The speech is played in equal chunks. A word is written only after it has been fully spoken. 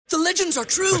The legends are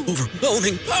true.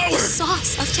 Overwhelming power!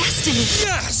 Sauce of destiny.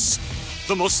 Yes!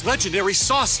 The most legendary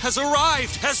sauce has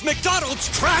arrived as McDonald's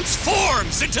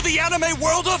transforms into the anime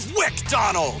world of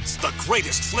WickDonald's. The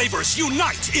greatest flavors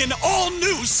unite in all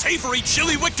new savory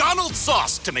chili McDonald's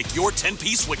sauce to make your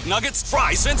 10-piece Wick Nuggets,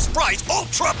 fries, and Sprite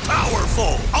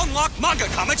ultra-powerful. Unlock manga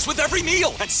comics with every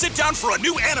meal and sit down for a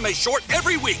new anime short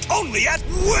every week only at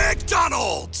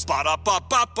WickDonald's.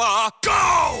 Ba-da-ba-ba-ba,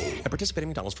 go! At participating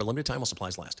McDonald's for a limited time while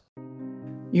supplies last.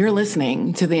 You're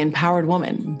listening to the Empowered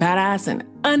Woman, Badass and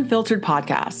Unfiltered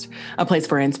podcast, a place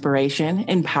for inspiration,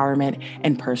 empowerment,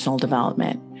 and personal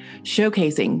development,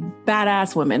 showcasing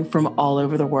badass women from all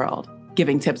over the world,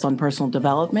 giving tips on personal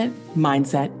development,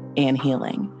 mindset, and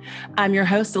healing. I'm your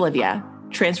host, Olivia,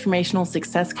 transformational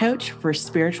success coach for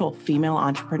spiritual female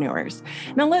entrepreneurs.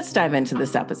 Now let's dive into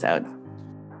this episode.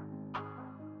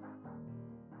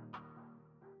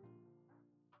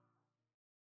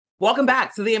 Welcome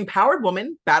back to the Empowered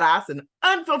Woman, Badass and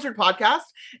Unfiltered podcast.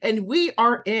 And we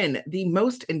are in the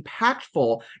most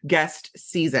impactful guest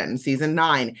season, season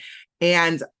 9.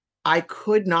 And I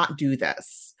could not do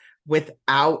this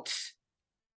without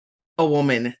a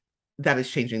woman that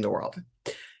is changing the world.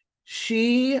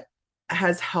 She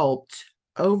has helped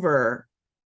over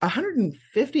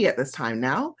 150 at this time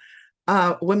now,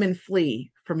 women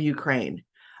flee from Ukraine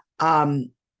while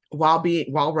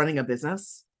running a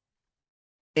business.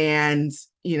 And,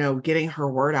 getting her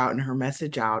word out and her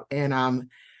message out. And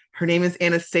her name is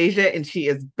Anastasia, and she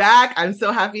is back. I'm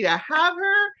so happy to have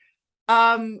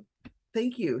her.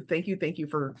 Thank you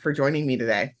for joining me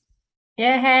today.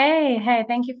 Yeah, hey,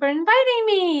 thank you for inviting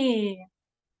me.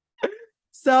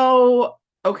 So,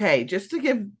 okay, just to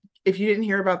give, if you didn't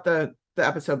hear about the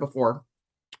episode before,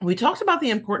 we talked about the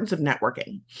importance of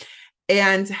networking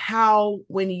and how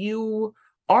when you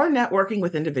are networking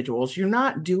with individuals, you're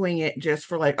not doing it just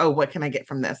for like, oh, what can I get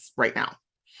from this right now?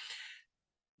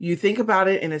 You think about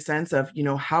it in a sense of,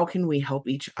 how can we help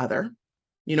each other?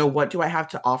 What do I have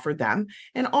to offer them?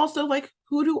 And also like,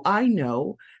 who do I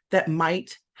know that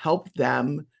might help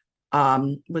them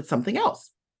with something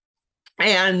else?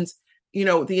 And,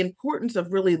 the importance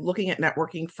of really looking at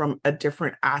networking from a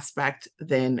different aspect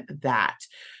than that,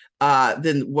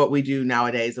 than what we do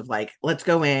nowadays of like, let's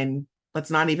go in, let's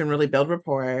not even really build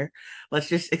rapport. Let's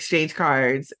just exchange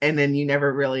cards. And then you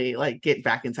never really like get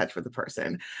back in touch with the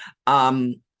person.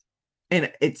 And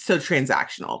it's so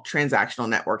transactional. Transactional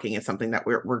networking is something that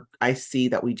I see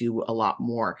that we do a lot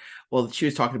more. Well, she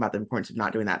was talking about the importance of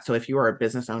not doing that. So if you are a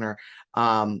business owner,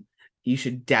 you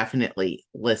should definitely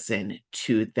listen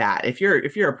to that. If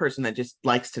you're a person that just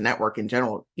likes to network in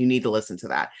general, you need to listen to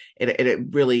that. It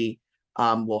really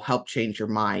will help change your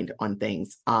mind on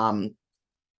things.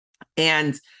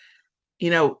 And,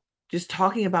 just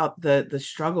talking about the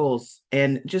struggles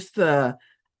and just the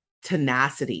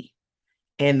tenacity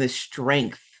and the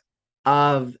strength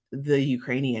of the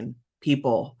Ukrainian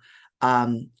people.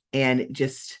 And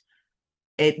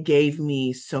it gave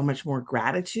me so much more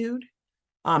gratitude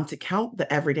to count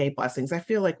the everyday blessings. I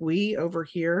feel like we over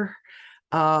here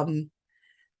in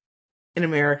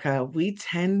America, we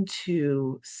tend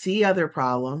to see other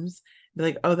problems, be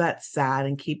like, oh, that's sad,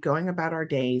 and keep going about our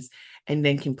days, and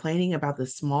then complaining about the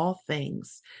small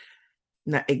things,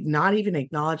 not even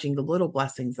acknowledging the little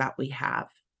blessings that we have,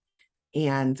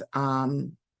 and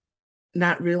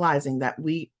not realizing that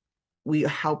we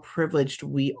how privileged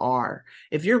we are.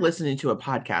 If you're listening to a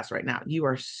podcast right now, you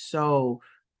are so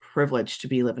privileged to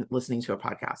be listening to a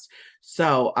podcast.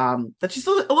 So that's just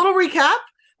a little recap.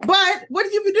 But what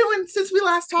have you been doing since we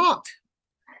last talked?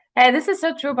 Hey, this is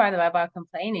so true, by the way, about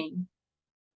complaining.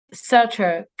 So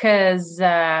true, because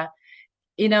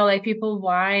like people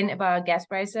whine about gas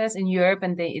prices in Europe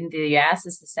and in the US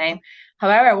is the same.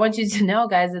 However, I want you to know,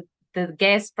 guys, that the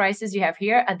gas prices you have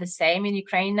here are the same in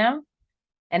Ukraine now,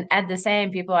 and at the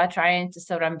same, people are trying to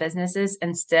still run businesses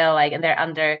and still and they're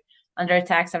under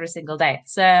attacks every single day.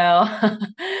 So,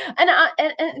 and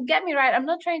get me right, I'm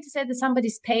not trying to say that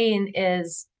somebody's pain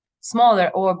is smaller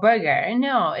or bigger.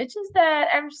 No, it's just that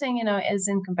everything, is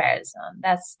in comparison.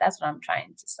 That's what I'm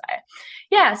trying to say.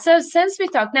 Yeah. So since we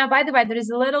talked now, by the way, there is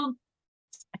a little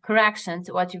correction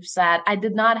to what you've said. I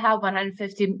did not help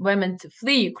 150 women to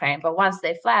flee Ukraine, but once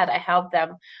they fled, I helped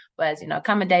them with,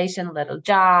 accommodation, little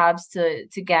jobs to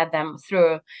get them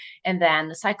through. And then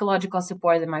the psychological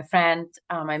support that my friend,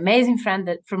 my amazing friend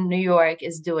that from New York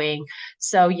is doing.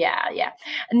 So yeah.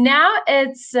 Now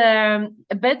it's a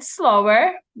bit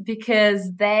slower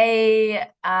because they,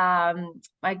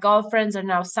 my girlfriends are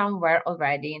now somewhere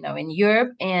already, in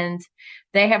Europe, and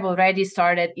they have already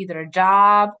started either a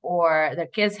job or their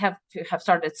kids kids have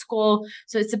started school.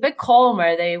 So it's a bit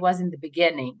calmer than it was in the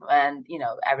beginning when,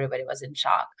 everybody was in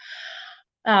shock.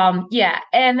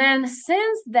 And then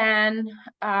since then,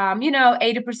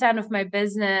 80% of my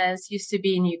business used to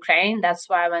be in Ukraine. That's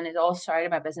why when it all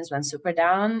started, my business went super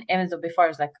down, even though before it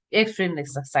was like extremely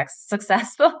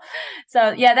successful. So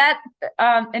yeah, that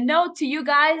a note to you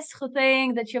guys who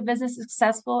think that your business is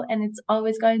successful and it's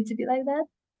always going to be like that.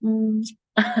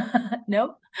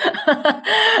 Nope.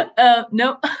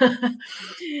 Nope.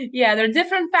 Yeah, there are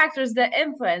different factors that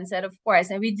influence it, of course,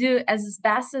 and we do as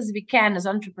best as we can as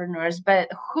entrepreneurs. But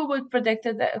who would have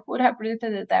predicted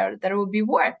that there would be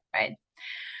war, right?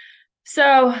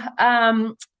 So,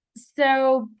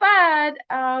 but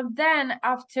then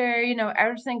after,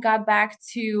 everything got back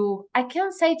to, I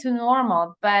can't say to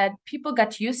normal, but people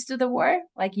got used to the war.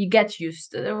 Like you get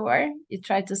used to the war. You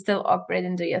try to still operate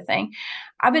and do your thing.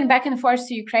 I've been back and forth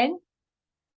to Ukraine.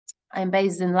 I'm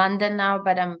based in London now,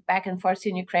 but I'm back and forth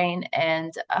in Ukraine.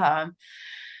 And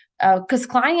because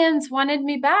clients wanted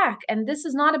me back. And this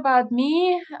is not about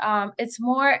me. It's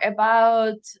more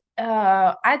about,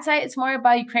 I'd say it's more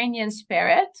about Ukrainian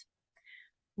spirit.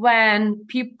 When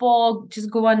people just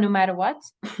go on no matter what.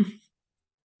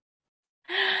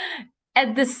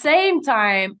 At the same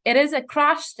time, it is a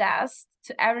crash test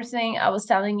to everything I was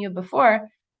telling you before,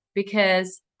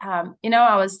 because, I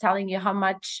was telling you how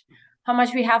much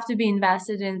we have to be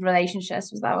invested in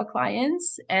relationships with our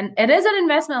clients. And it is an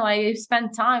investment, like you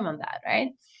spend time on that,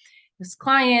 right? With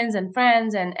clients and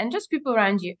friends and just people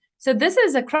around you. So this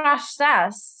is a crash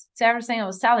test to everything I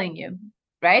was telling you,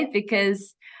 right?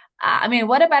 Because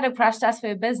what about a crash test for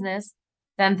your business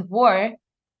than the war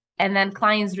and then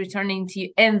clients returning to you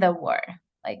in the war?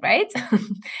 Like, right?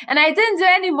 And I didn't do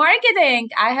any marketing.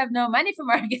 I have no money for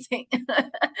marketing.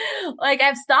 Like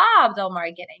I've stopped all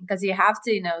marketing because you have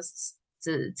to,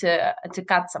 to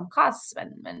cut some costs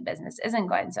when business isn't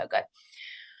going so good.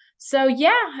 So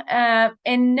yeah.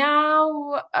 And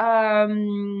now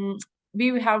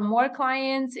we have more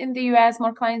clients in the US,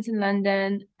 more clients in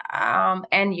London,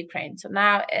 and Ukraine. So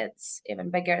now it's even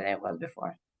bigger than it was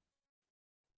before.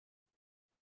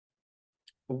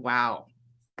 Wow.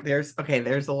 There's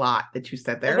a lot that you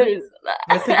said there. I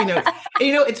was taking notes.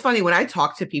 And, it's funny when I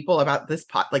talk to people about this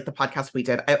like the podcast we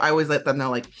did, I always let them know,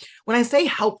 like, when I say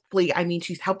helpfully, I mean,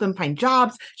 she's helped them find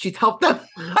jobs. She's helped them.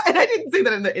 And I didn't say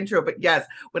that in the intro, but yes,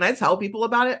 when I tell people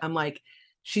about it, I'm like,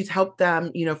 she's helped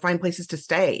them, find places to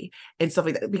stay and stuff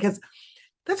like that, because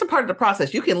that's a part of the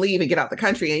process. You can leave and get out the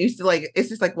country and you still it's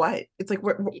just like, what? It's like,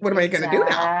 what am I going to do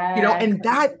now? And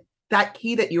that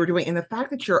key that you were doing, and the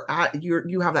fact that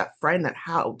you have that friend that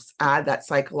helps add that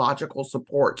psychological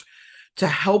support to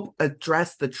help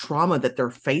address the trauma that they're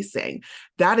facing,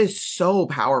 that is so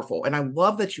powerful. And I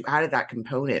love that you added that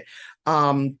component.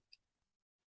 And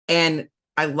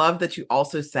I love that you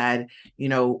also said,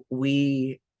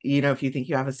 if you think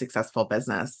you have a successful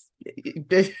business,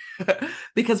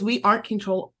 because we aren't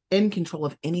in control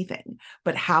of anything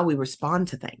but how we respond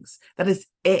to things. That is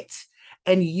it.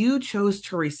 And you chose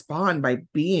to respond by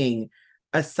being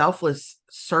a selfless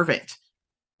servant,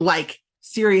 like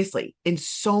seriously, in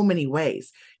so many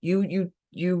ways. You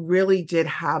really did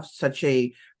have such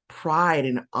a pride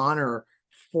and honor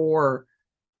for,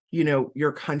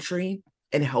 your country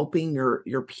and helping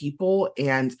your people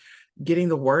and getting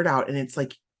the word out. And it's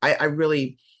like, I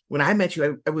really, when I met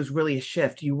you, it was really a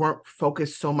shift. You weren't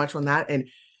focused so much on that. And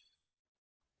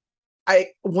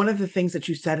one of the things that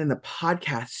you said in the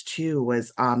podcast too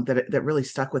was that really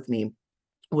stuck with me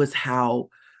was how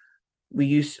we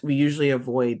usually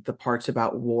avoid the parts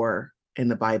about war in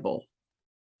the Bible,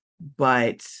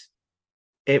 but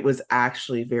it was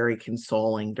actually very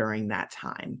consoling during that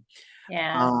time.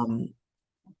 Yeah.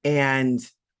 And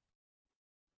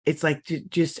it's like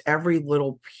just every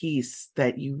little piece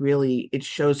that you really, it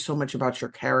shows so much about your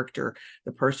character,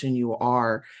 the person you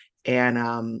are.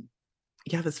 And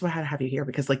yeah, that's why I had to have you here,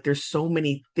 because like there's so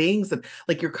many things that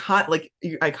like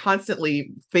I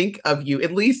constantly think of you,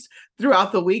 at least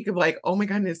throughout the week, of like, oh my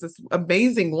goodness, this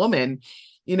amazing woman,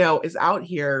 is out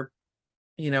here,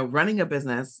 running a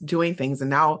business, doing things, and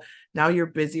now you're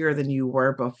busier than you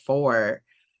were before.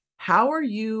 How are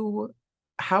you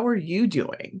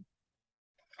doing?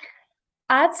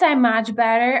 I'd say much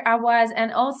better. I was,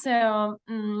 and also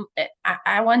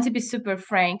I want to be super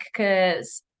frank,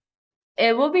 because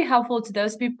it will be helpful to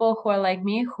those people who are like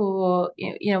me, who,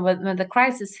 when the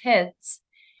crisis hits,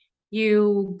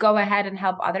 you go ahead and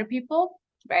help other people,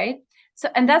 right? So,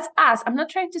 and that's us. I'm not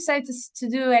trying to say to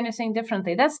do anything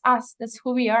differently. That's us. That's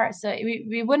who we are. So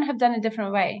we wouldn't have done it a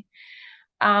different way.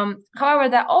 However,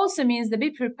 that also means to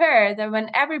be prepared that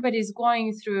when everybody's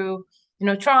going through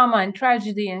trauma and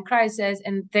tragedy and crisis,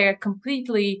 and they're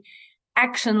completely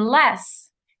actionless,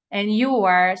 and you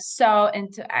are so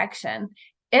into action,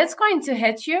 it's going to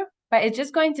hit you, but it's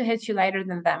just going to hit you later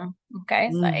than them. Okay.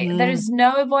 So there is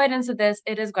no avoidance of this.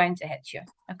 It is going to hit you.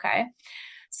 Okay.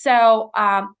 So,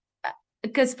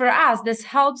 because for us, this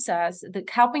helps us,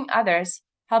 helping others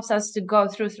helps us to go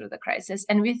through the crisis.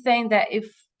 And we think that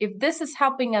if this is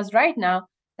helping us right now,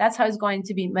 that's how it's going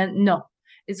to be. No,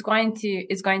 it's going to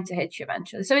hit you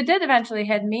eventually. So it did eventually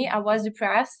hit me. I was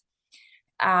depressed.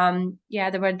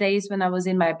 There were days when I was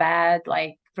in my bed,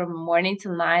 like from morning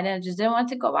till night, and I just didn't want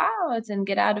to go out and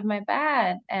get out of my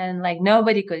bed. And like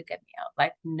nobody could get me out,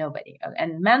 like nobody.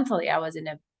 And mentally, I was in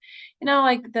a,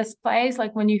 like this place,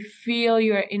 like when you feel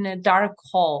you're in a dark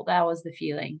hole, that was the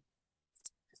feeling.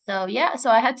 So yeah,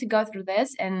 so I had to go through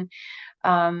this, and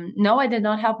no, I did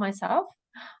not help myself.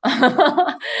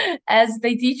 As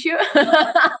they teach you,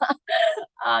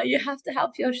 you have to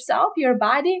help yourself. Your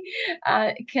body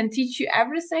can teach you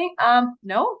everything.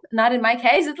 No, not in my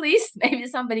case, at least. Maybe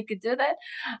somebody could do that.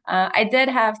 I did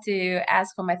have to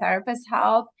ask for my therapist's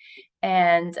help,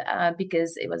 and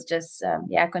because it was just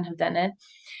I couldn't have done it.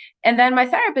 And then my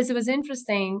therapist, it was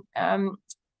interesting.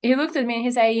 He looked at me and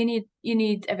he said, "You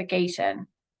need a vacation."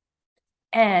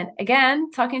 And again,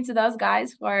 talking to those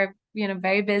guys who are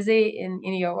very busy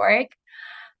in your work,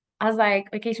 I was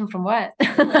like, vacation from what?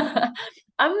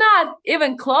 I'm not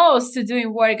even close to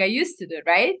doing work I used to do,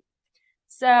 right?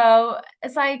 So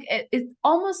it's like it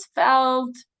almost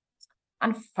felt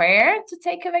unfair to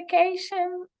take a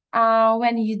vacation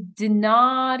when you do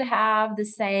not have the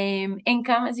same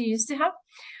income as you used to have.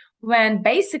 When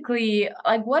basically,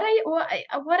 like, what are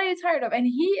you tired of? And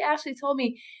he actually told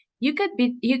me,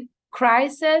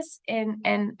 crisis and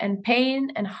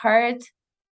pain and hurt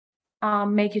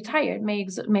make you tired,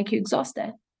 make you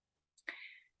exhausted.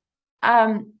 So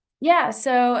I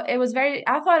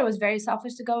thought it was very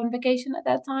selfish to go on vacation at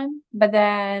that time. But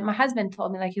then my husband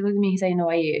told me, like, he looked at me, he said,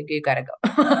 you gotta go.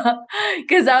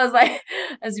 Because I was like,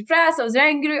 I was depressed, I was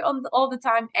angry all the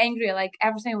time, angry, like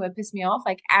everything would piss me off,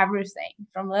 like everything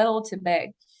from little to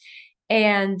big.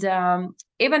 And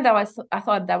even though I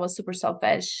thought that was super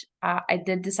selfish, I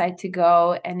did decide to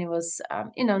go, and it was,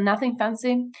 nothing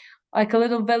fancy, like a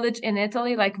little village in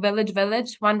Italy, like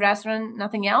village, one restaurant,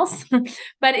 nothing else.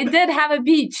 But it did have a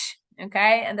beach.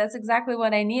 Okay. And that's exactly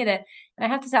what I needed. And I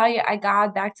have to tell you, I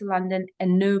got back to London a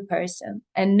new person,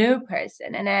 and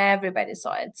everybody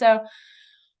saw it.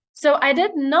 So I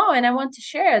didn't know, and I want to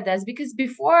share this because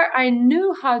before I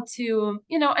knew how to,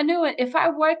 I knew if I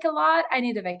work a lot, I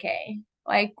need a vacay.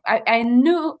 Like I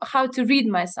knew how to read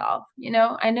myself,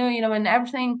 I knew, when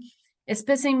everything is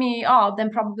pissing me off, then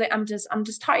probably I'm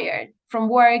just tired from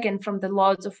work and from the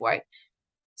loads of work.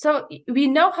 So we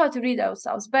know how to read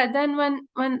ourselves. But then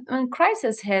when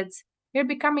crisis hits, you're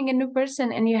becoming a new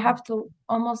person, and you have to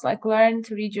almost like learn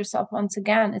to read yourself once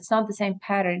again. It's not the same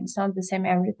pattern. It's not the same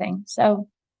everything. So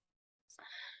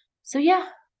yeah.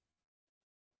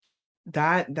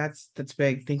 That's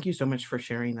big. Thank you so much for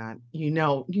sharing that.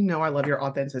 I love your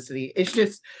authenticity. It's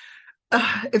just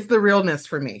it's the realness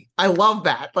for me. I love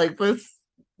that. Like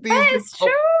it's true.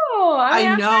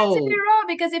 I'm know. trying to be raw,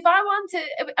 because if I want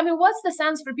to, what's the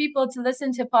sense for people to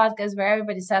listen to a podcast where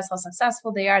everybody says how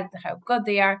successful they are, how good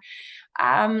they are?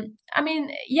 There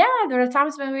are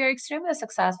times when we are extremely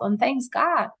successful, and thanks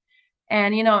God.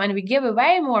 And, and we give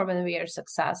away more when we are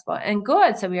successful and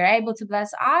good. So we are able to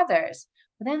bless others.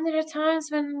 But then there are times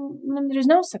when there is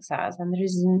no success, when there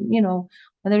is, when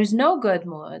there is no good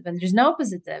mood, when there is no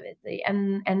positivity.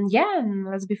 And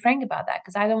let's be frank about that,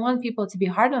 because I don't want people to be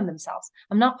hard on themselves.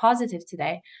 I'm not positive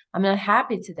today. I'm not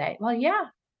happy today. Well,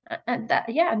 and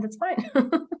that's fine.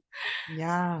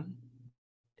 Yeah.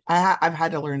 I've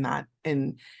had to learn that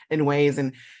in ways.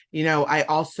 And, I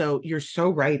also, you're so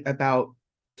right about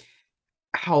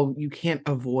how you can't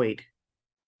avoid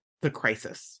the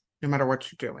crisis no matter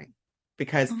what you're doing.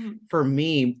 Because for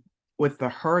me, with the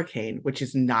hurricane, which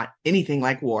is not anything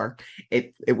like war,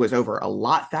 it was over a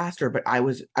lot faster, but I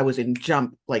was in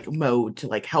jump like mode to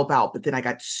like help out, but then I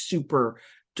got super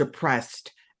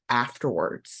depressed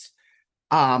afterwards.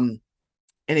 And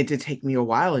it did take me a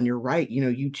while. And you're right,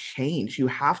 you change. You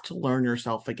have to learn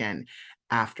yourself again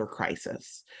after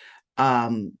crisis.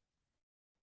 And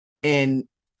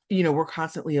we're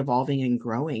constantly evolving and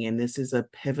growing, and this is a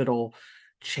pivotal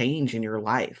change in your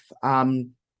life.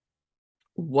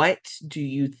 What do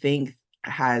you think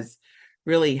has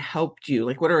really helped you?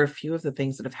 Like, what are a few of the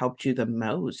things that have helped you the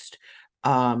most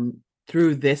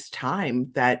through this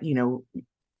time that,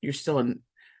 Ukraine's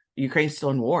still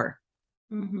in war?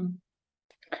 Mm-hmm.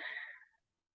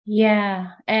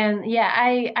 Yeah. And yeah,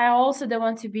 I also don't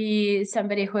want to be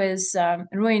somebody who is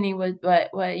ruining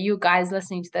what you guys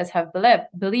listening to this have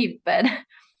believed, but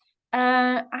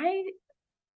I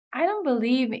don't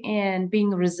believe in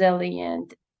being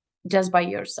resilient just by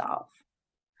yourself.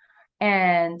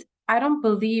 And I don't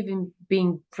believe in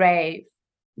being brave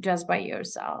just by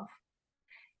yourself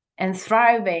and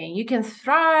thriving. You can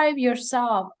thrive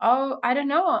yourself. Oh, I don't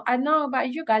know. I don't know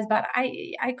about you guys, but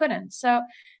I couldn't. So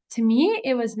to me,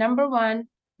 it was number one,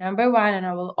 and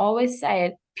I will always say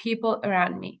it, people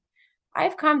around me.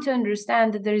 I've come to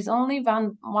understand that there is only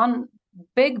one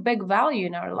big value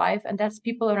in our life, and that's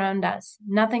people around us,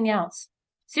 nothing else.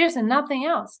 Seriously, nothing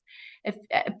else. If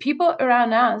people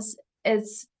around us,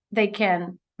 they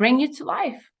can bring you to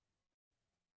life.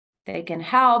 They can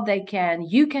help,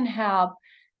 you can help,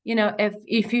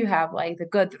 if you have like the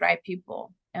good, right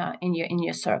people in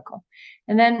your circle.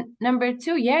 And then number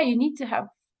two, yeah, you need to have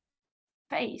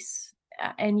faith,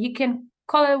 and you can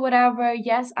call it whatever.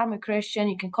 Yes, I'm a Christian,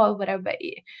 you can call it whatever,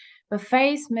 but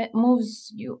faith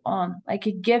moves you on. Like,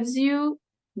 it gives you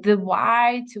the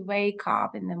why to wake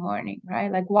up in the morning,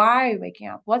 right? Like, why are you waking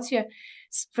up?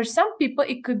 For some people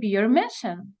it could be your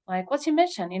mission. Like, what's your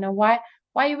mission? Why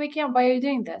are you waking up? Why are you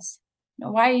doing this?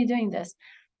 Why are you doing this?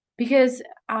 Because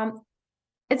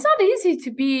it's not easy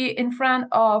to be in front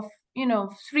of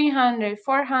 300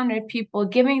 400 people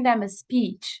giving them a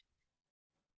speech,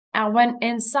 and when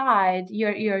inside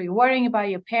you're worrying about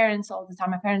your parents all the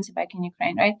time. My parents are back in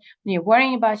Ukraine, right? When you're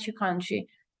worrying about your country.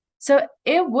 So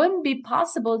it wouldn't be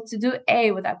possible to do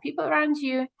A, without people around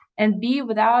you, and B,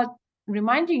 without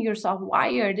reminding yourself why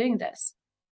you're doing this.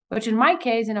 Which in my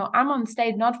case, I'm on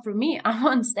stage not for me, I'm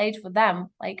on stage for them.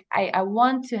 Like, I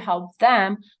want to help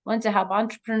them, want to help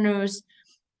entrepreneurs,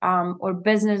 or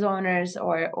business owners,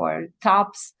 or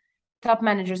top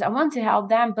managers. I want to help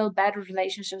them build better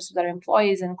relationships with their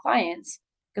employees and clients,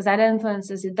 because that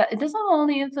influences it. It doesn't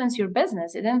only influence your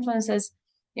business, it influences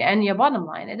and your bottom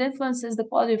line. It influences the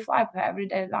quality of life,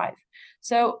 everyday life.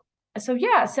 So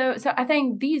yeah, so I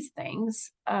think these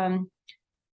things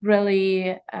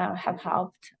really have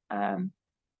helped.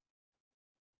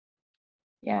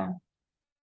 Yeah.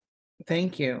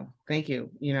 Thank you.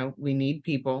 We need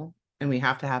people, and we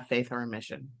have to have faith in our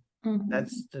mission.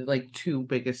 That's the like two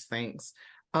biggest things.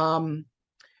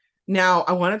 Now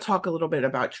I want to talk a little bit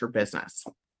about your business.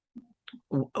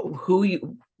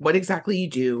 What exactly you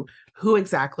do, who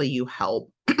exactly you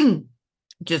help.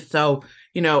 Just so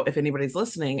if anybody's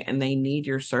listening and they need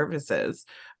your services,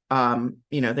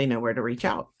 they know where to reach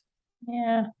out.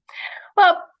 Yeah.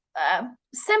 Well,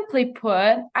 simply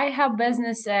put, I help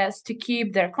businesses to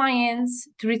keep their clients,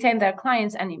 to retain their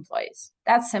clients and employees.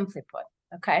 That's simply put.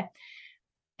 Okay.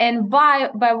 And by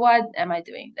what am I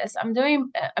doing this? I'm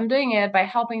doing it by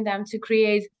helping them to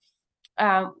create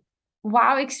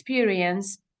wow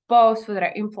experience, both for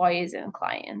their employees and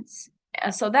clients,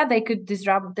 so that they could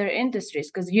disrupt their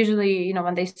industries. Because usually,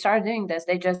 when they start doing this,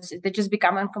 they just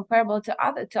become incomparable to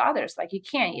others. Like, you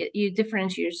can't, you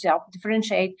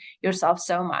differentiate yourself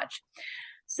so much.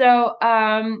 So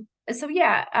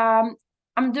yeah,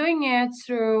 I'm doing it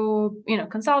through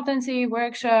consultancy,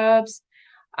 workshops,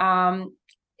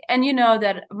 and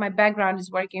that my background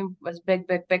is working with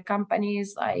big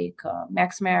companies like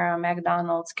Max Mara,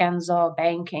 McDonald's, Kenzo,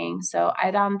 banking. So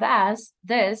I done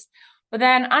this, but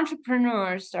then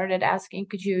entrepreneurs started asking,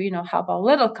 could you, help a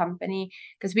little company?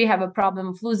 Because we have a problem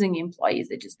of losing employees,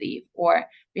 they just leave, or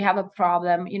we have a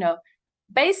problem,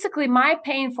 basically my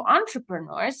pain for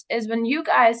entrepreneurs is when you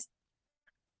guys,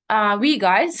 we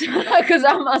guys, because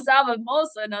I'm myself, I'm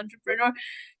also an entrepreneur,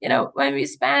 when we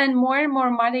spend more and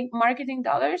more money, marketing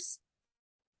dollars,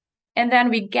 and then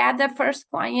we get that first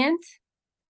client,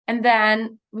 and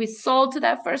then we sold to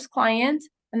that first client,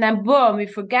 and then boom, we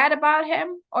forget about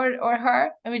him or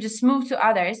her, and we just move to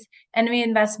others, and we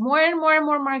invest more and more and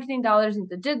more marketing dollars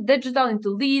into digital, into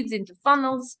leads, into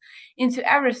funnels, into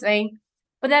everything.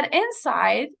 But then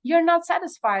inside, you're not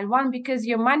satisfied. One, because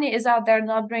your money is out there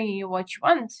not bringing you what you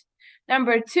want.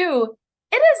 Number two,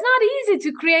 it is not easy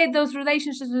to create those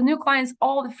relationships with new clients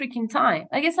all the freaking time.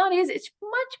 Like, it's not easy. It's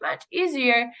much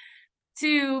easier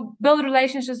to build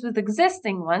relationships with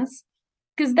existing ones,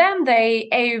 because then they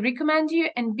A, recommend you,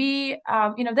 and B,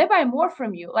 they buy more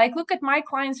from you. Like, look at my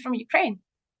clients from Ukraine.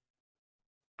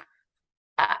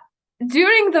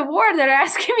 During the war, they're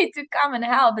asking me to come and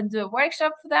help and do a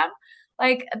workshop for them.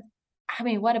 Like, I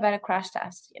mean, what about a crash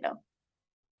test,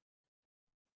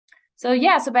 So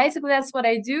yeah, so basically that's what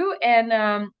I do.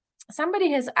 And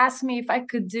somebody has asked me if I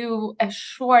could do a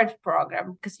short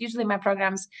program, because usually my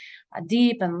programs are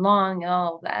deep and long and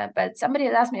all of that. But somebody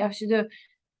has asked me if I should do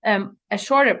a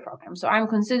shorter program. So I'm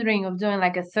considering of doing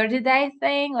like a 30-day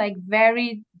thing, like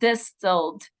very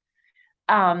distilled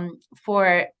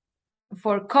for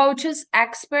coaches,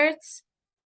 experts,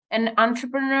 and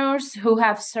entrepreneurs who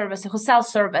have who sell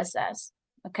services.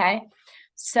 Okay.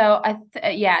 So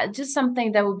just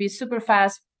something that would be super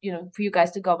fast, for you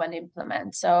guys to go and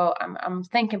implement. So I'm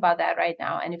thinking about that right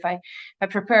now. And if I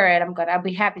prepare it, I'll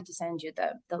be happy to send you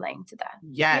the link to that.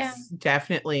 Yes,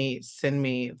 definitely send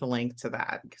me the link to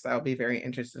that, because I'll be very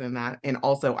interested in that. And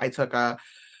also I'm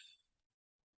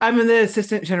the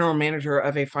assistant general manager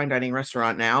of a fine dining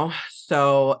restaurant now.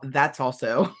 So that's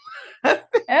also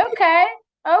okay.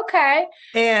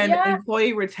 And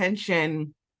employee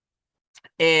retention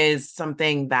is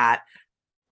something that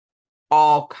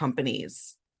all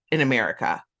companies in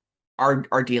America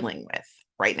are dealing with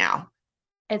right now.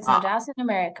 It's not just in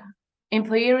America.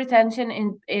 Employee retention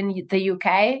in the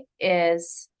UK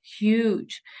is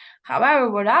huge. However,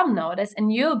 what I've noticed,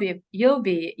 and you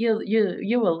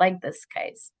will like this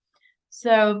case.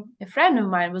 So a friend of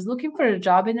mine was looking for a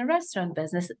job in a restaurant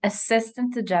business,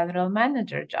 assistant to general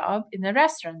manager job in a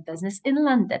restaurant business in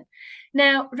London.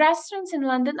 Now, restaurants in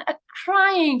London are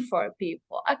crying for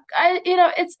people.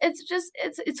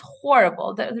 It's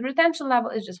horrible. The retention level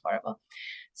is just horrible.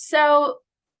 So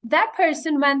that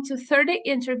person went to 30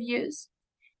 interviews.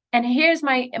 And here's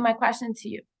my question to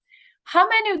you. How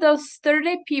many of those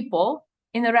 30 people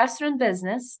in the restaurant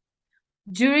business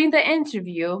during the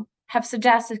interview have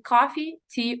suggested coffee,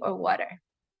 tea, or water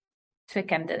to a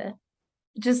candidate?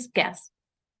 Just guess.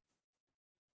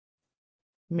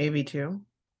 Maybe 2.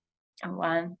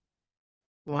 One.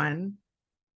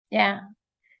 Yeah.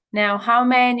 Now, how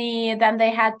many? Then they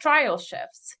had trial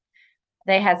shifts.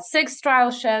 They had 6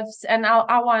 trial shifts, and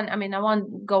I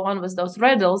won't go on with those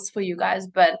riddles for you guys,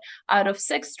 but out of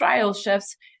 6 trial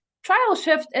shifts, trial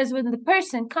shift is when the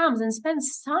person comes and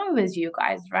spends time with you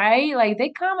guys, right? Like they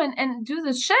come and do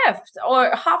the shift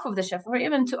or half of the shift or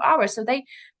even 2 hours. So they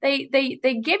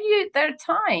give you their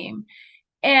time.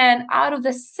 And out of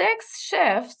the 6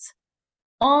 shifts,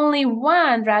 only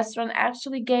 1 restaurant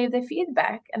actually gave the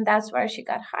feedback, and that's where she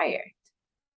got hired.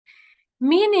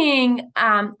 Meaning,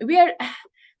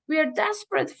 we are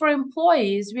desperate for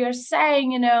employees. We are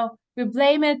saying, we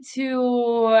blame it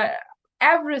to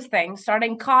everything,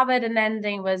 starting COVID and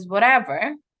ending with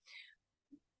whatever.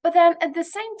 But then at the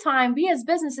same time, we as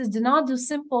businesses do not do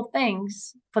simple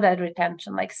things for that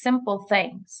retention, like simple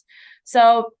things.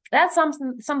 So that's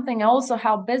something also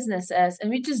how businesses, and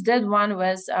we just did one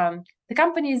with the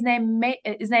company's name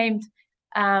is named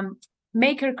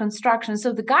Maker Construction.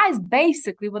 So the guys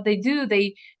basically what they do,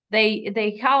 they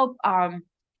help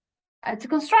to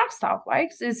construct stuff,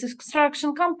 right? It's a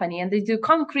construction company, and they do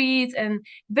concrete and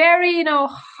very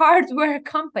hardware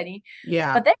company.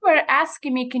 Yeah. But they were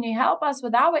asking me, can you help us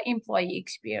with our employee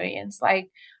experience, like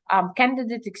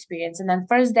candidate experience, and then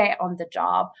first day on the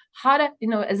job, how to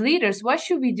as leaders, what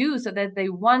should we do so that they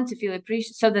want to feel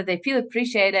appreciated, so that they feel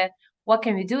appreciated? What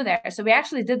can we do there? So we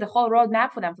actually did the whole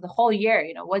roadmap for them for the whole year.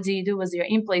 What do you do with your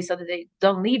employees so that they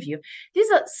don't leave you?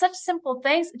 These are such simple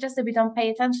things, just that we don't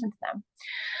pay attention to them.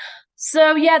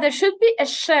 So yeah, there should be a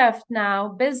shift now.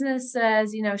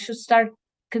 Businesses, should start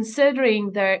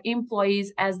considering their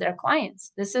employees as their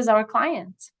clients. This is our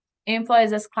clients,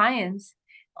 employees as clients,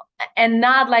 and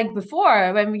not like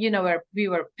before when we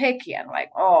were picky and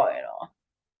like,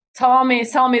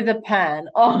 sell me the pen.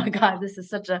 Oh my God, this is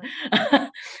such a,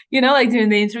 like during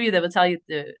the interview, they would tell you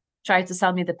to try to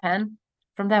sell me the pen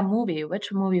from that movie.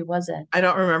 Which movie was it? I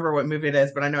don't remember what movie it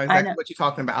is, but I know exactly what you're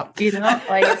talking about.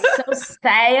 Like it's so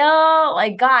stale.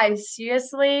 Like, guys,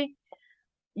 seriously.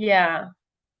 Yeah.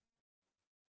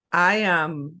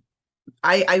 I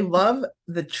love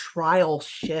the trial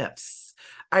shifts.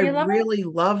 I really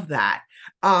love that.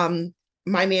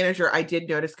 My manager, I did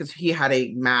notice, because he had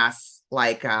a mass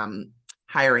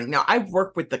hiring. Now, I've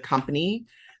worked with the company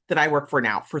that I work for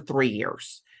now for 3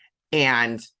 years,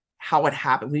 and how it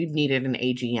happened, we've needed an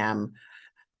AGM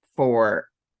for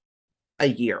a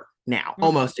year now,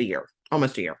 almost a year.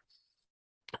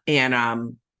 And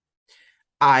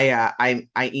I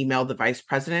emailed the vice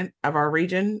president of our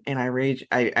region, and I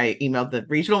emailed the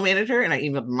regional manager, and I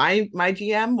emailed my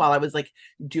GM while I was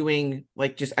doing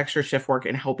just extra shift work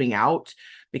and helping out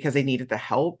because they needed the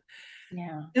help.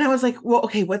 Yeah. And I was like, well,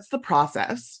 okay, what's the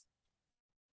process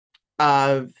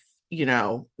of,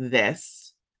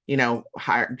 this,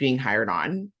 being hired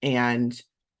on and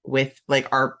with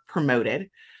are promoted.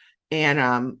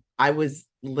 And I was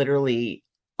literally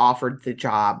offered the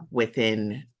job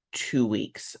within 2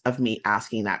 weeks of me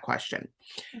asking that question.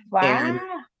 Wow. And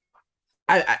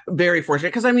I very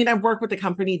fortunate, because I've worked with the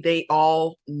company. They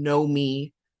all know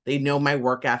me They know my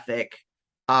work ethic.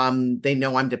 They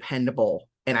know I'm dependable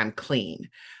and I'm clean.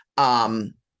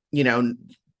 You know,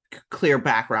 clear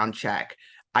background check.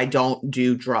 I don't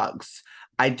do drugs.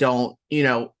 I don't, you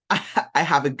know, I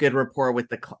have a good rapport with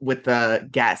the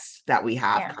guests that we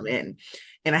have come in,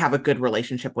 and I have a good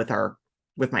relationship with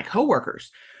my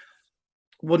coworkers.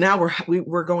 Well, now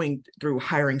we're going through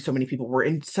hiring so many people. We're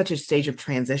in such a stage of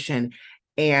transition,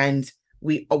 and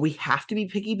we have to be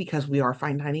picky because we are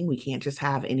fine dining. We can't just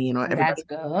have any, you know, everybody.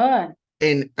 That's good.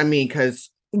 And I mean,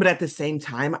 but at the same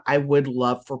time, I would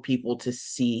love for people to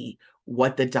see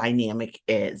what the dynamic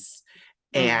is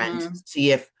and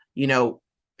see if, you know,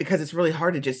 because it's really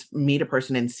hard to just meet a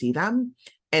person and see them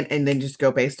and then just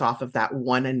go based off of that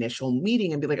one initial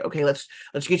meeting and be like, okay, let's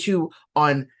get you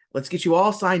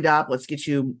all signed up. Let's get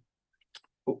you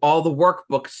all the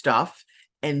workbook stuff.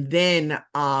 And then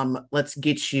let's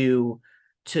get you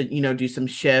to, you know, do some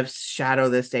shifts, shadow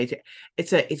this day.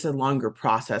 It's a longer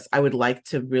process. I would like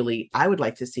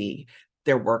to see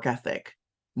their work ethic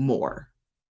more.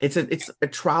 It's a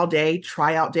tryout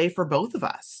day for both of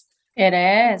us. It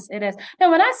is. No,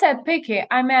 when I said picky,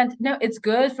 I meant, no, it's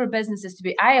good for businesses to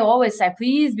be, I always say,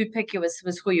 please be picky with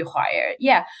who you hire.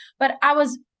 Yeah. But I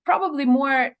was probably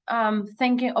more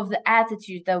thinking of the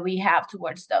attitude that we have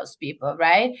towards those people,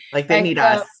 right? Like they need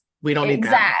us. We don't need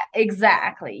them.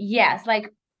 Exactly. Yes.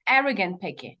 Like arrogant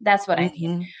picky. That's what I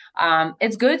mean.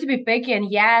 It's good to be picky.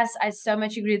 And yes, I so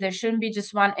much agree. There shouldn't be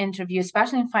just one interview,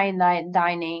 especially in fine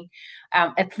dining.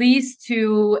 At least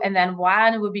two, and then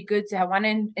one. It would be good to have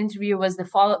one interview with the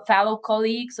fellow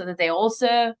colleague so that they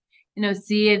also, you know,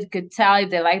 see it, could tell if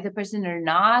they like the person or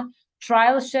not.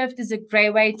 Trial shift is a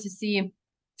great way to see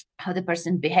how the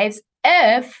person behaves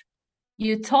if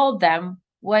you told them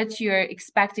what you're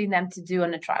expecting them to do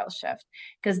on a trial shift,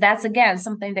 because that's again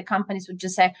something the companies would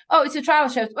just say, oh, it's a trial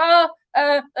shift, well,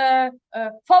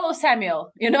 follow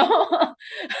Samuel, you know.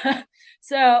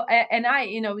 So and I,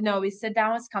 you know, we sit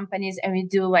down with companies and we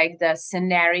do like the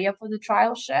scenario for the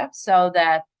trial shift so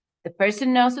that the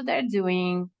person knows what they're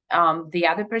doing. The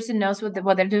other person knows what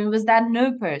they're doing with that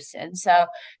new person. So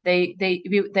they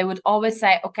would always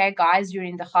say, okay, guys,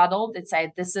 during the huddle, they'd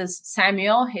say, this is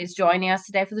Samuel. He's joining us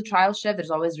today for the trial shift. There's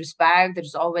always respect.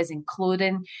 There's always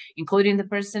including the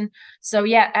person. So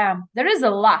yeah, there is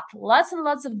lots and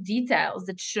lots of details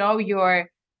that show your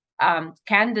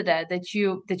candidate that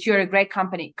you're a great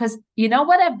company. Because you know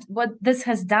what this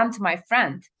has done to my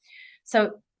friend.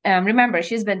 So remember,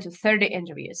 she's been to 30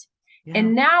 interviews. Yeah.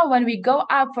 And now when we go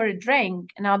out for a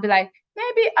drink and I'll be like,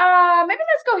 maybe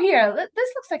let's go here. This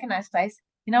looks like a nice place.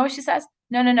 You know what she says?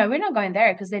 No, we're not going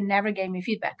there because they never gave me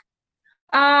feedback.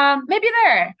 Maybe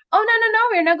there. Oh,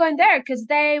 no, we're not going there because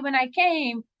when I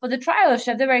came for the trial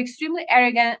shift, they were extremely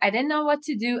arrogant. I didn't know what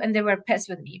to do. And they were pissed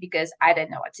with me because I didn't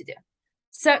know what to do.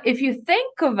 So if you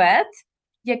think of it,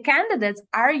 your candidates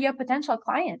are your potential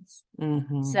clients.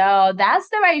 So that's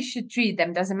the way you should treat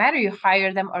them. Doesn't matter you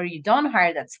hire them or you don't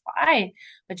hire, that's fine.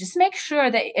 But just make sure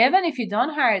that even if you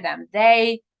don't hire them,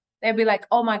 they'll be like,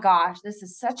 oh my gosh, this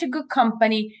is such a good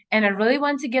company. And I really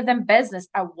want to give them business.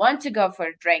 I want to go for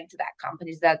a drink to that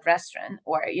company, to that restaurant,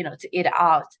 or, you know, to eat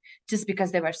out just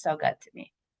because they were so good to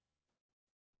me.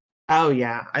 Oh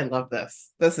yeah. I love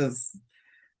this. That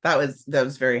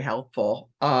was very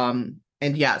helpful.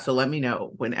 And yeah, so let me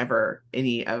know whenever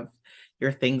any of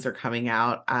your things are coming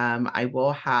out. I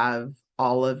will have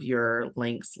all of your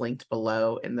links linked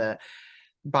below in the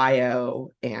bio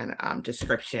and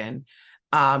description.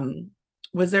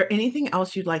 Was there anything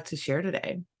else you'd like to share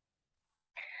today?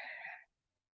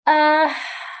 I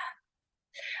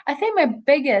think my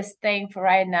biggest thing for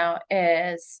right now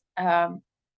is,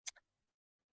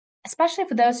 especially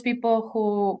for those people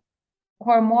who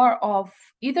are more of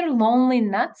either lonely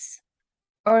nuts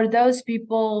or those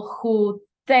people who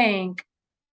think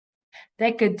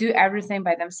they could do everything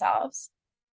by themselves.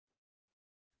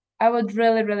 I would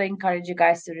really, really encourage you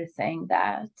guys to rethink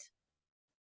that.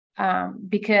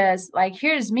 Because like,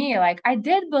 here's me, like I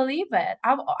did believe it.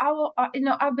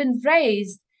 I've been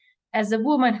raised as a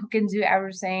woman who can do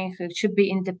everything, who should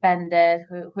be independent,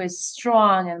 who is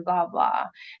strong and blah, blah.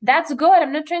 That's good.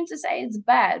 I'm not trying to say it's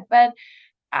bad, but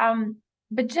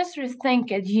just rethink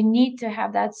it. You need to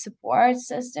have that support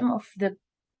system of the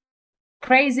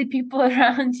crazy people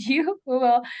around you who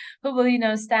will, you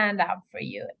know, stand up for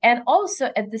you. And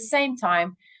also at the same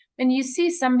time, when you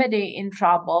see somebody in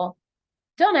trouble,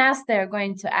 don't ask they're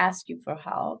going to ask you for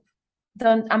help.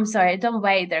 Don't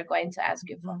wait they're going to ask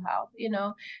you for help. You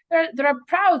know, there are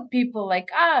proud people like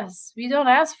us. We don't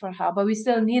ask for help, but we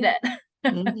still need it.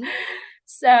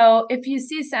 So if you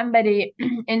see somebody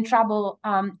in trouble,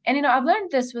 and I've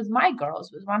learned this with my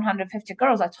girls, with 150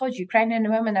 girls. I told you, Ukrainian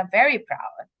women are very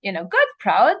proud, good,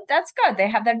 proud. That's good. They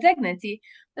have their dignity,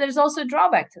 but there's also a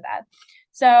drawback to that.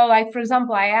 So like, for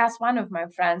example, I asked one of my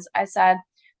friends, I said,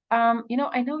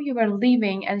 I know you were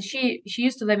leaving, and she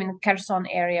used to live in Kherson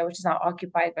area, which is now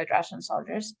occupied by Russian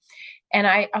soldiers. And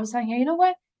I was saying, you know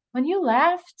what, when you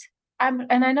left,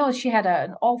 and I know she had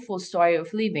an awful story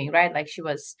of leaving, right? Like she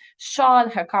was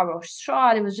shot, her car was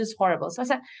shot. It was just horrible. So I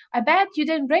said, I bet you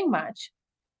didn't bring much.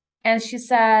 And she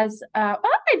says, well,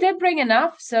 I did bring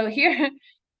enough. So here,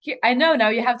 I know now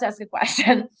you have to ask a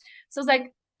question. So I was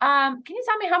like, can you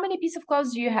tell me how many pieces of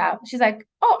clothes do you have? She's like,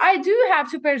 oh, I do have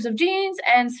 2 pairs of jeans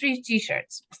and 3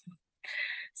 t-shirts.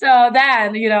 So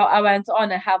then, I went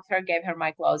on and helped her, gave her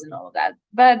my clothes and all of that.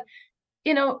 But,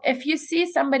 if you see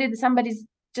somebody's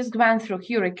just went through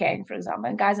hurricane, for example,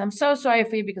 and guys, I'm so sorry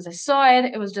for you because I saw it.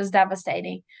 It was just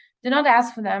devastating. Do not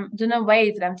ask for them. Do not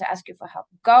wait for them to ask you for help.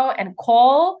 Go and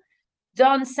call.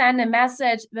 Don't send a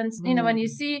message when, when you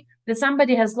see that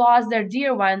somebody has lost their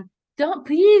dear one.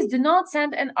 Please do not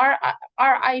send an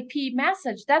RIP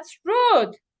message. That's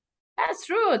rude. That's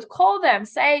rude. Call them.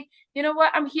 Say, you know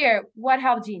what? I'm here. What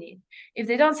help do you need? If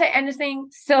they don't say anything,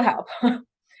 still help.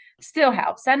 Still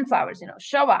help. Send flowers,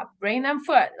 show up, bring them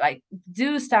food, like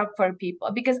do stuff for people.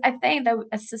 Because I think that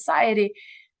as society,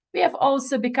 we have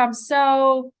also become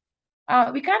so,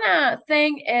 we kind of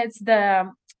think it's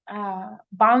the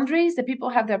boundaries, that people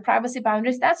have their privacy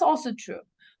boundaries. That's also true.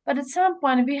 But at some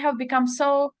point, we have become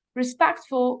so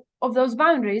respectful of those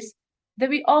boundaries that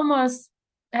we almost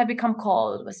have become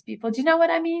cold with people. Do you know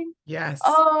what I mean? Yes.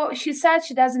 Oh, she said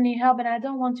she doesn't need help, and I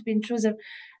don't want to be intrusive.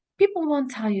 People won't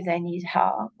tell you they need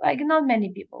help. Like, not many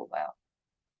people will.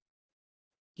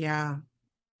 Yeah.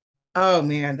 Oh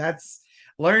man, that's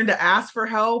learn to ask for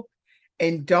help,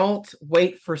 and don't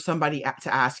wait for somebody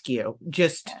to ask you.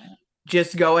 Just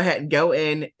go ahead and go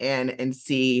in and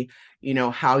see,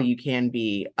 how you can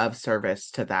be of service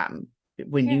to them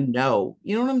when you know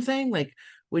what I'm saying? Like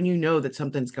when you know that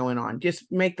something's going on,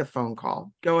 just make the phone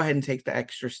call. Go ahead and take the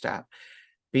extra step.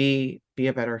 Be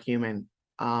a better human.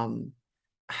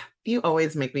 You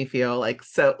always make me feel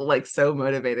so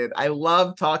motivated. I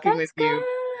love talking with you.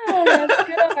 That's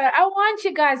good. I want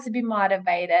you guys to be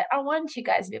motivated.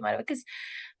 Because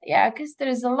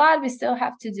there's a lot we still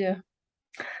have to do.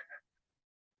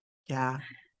 Yeah.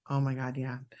 Oh my God.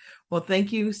 Yeah. Well,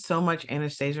 thank you so much,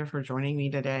 Anastasia, for joining me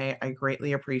today. I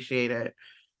greatly appreciate it.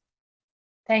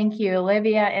 Thank you,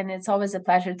 Olivia. And it's always a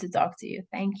pleasure to talk to you.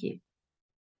 Thank you.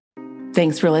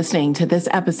 Thanks for listening to this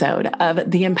episode of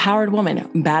the Empowered Woman,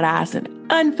 Badass and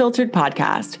Unfiltered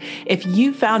podcast. If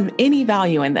you found any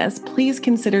value in this, please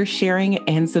consider sharing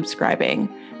and subscribing.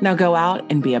 Now go out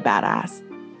and be a badass.